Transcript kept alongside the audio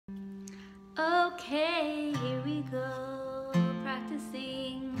Okay, here we go,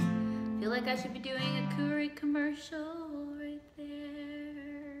 practicing. Feel like I should be doing a Keurig commercial right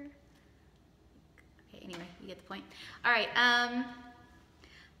there. Okay, anyway, you get the point. All right,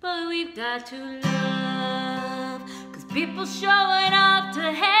 but we've got to love, 'cause people showing up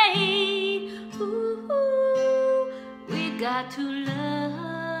to hate. Ooh, we've got to love.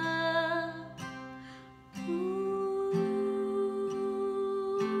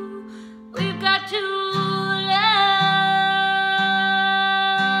 We've got to love.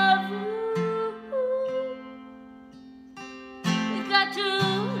 We've got to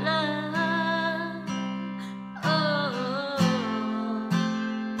love. Oh.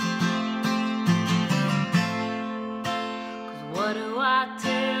 'Cause what do I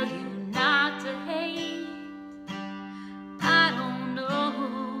tell you not to hate? I don't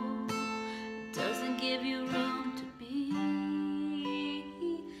know. It doesn't give you room to be.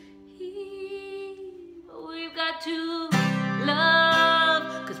 We've got to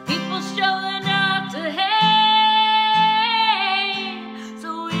love, 'cause people showing up to hate.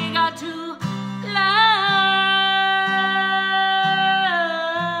 So we got to love.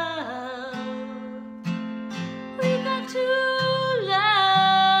 We got to love.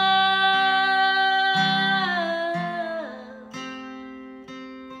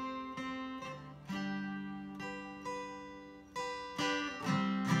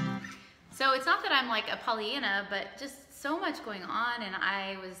 So it's not that I'm like a Pollyanna, but just so much going on, and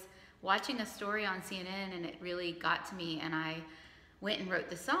I was watching a story on CNN and it really got to me, and I went and wrote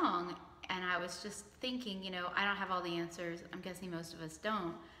the song, and I was just thinking, you know, I don't have all the answers. I'm guessing most of us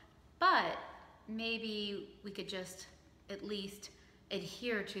don't, but maybe we could just at least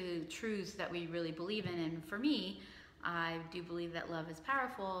adhere to truths that we really believe in. And for me, I do believe that love is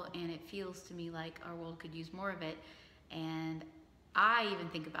powerful, and it feels to me like our world could use more of it. And I even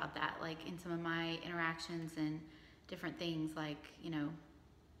think about that, like in some of my interactions and different things, like, you know,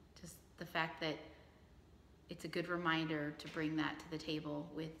 just the fact that it's a good reminder to bring that to the table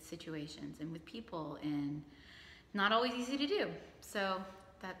with situations and with people, and not always easy to do. So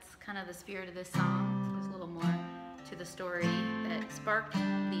that's kind of the spirit of this song. There's a little more to the story that sparked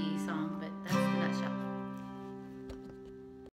the song, but that's the nutshell.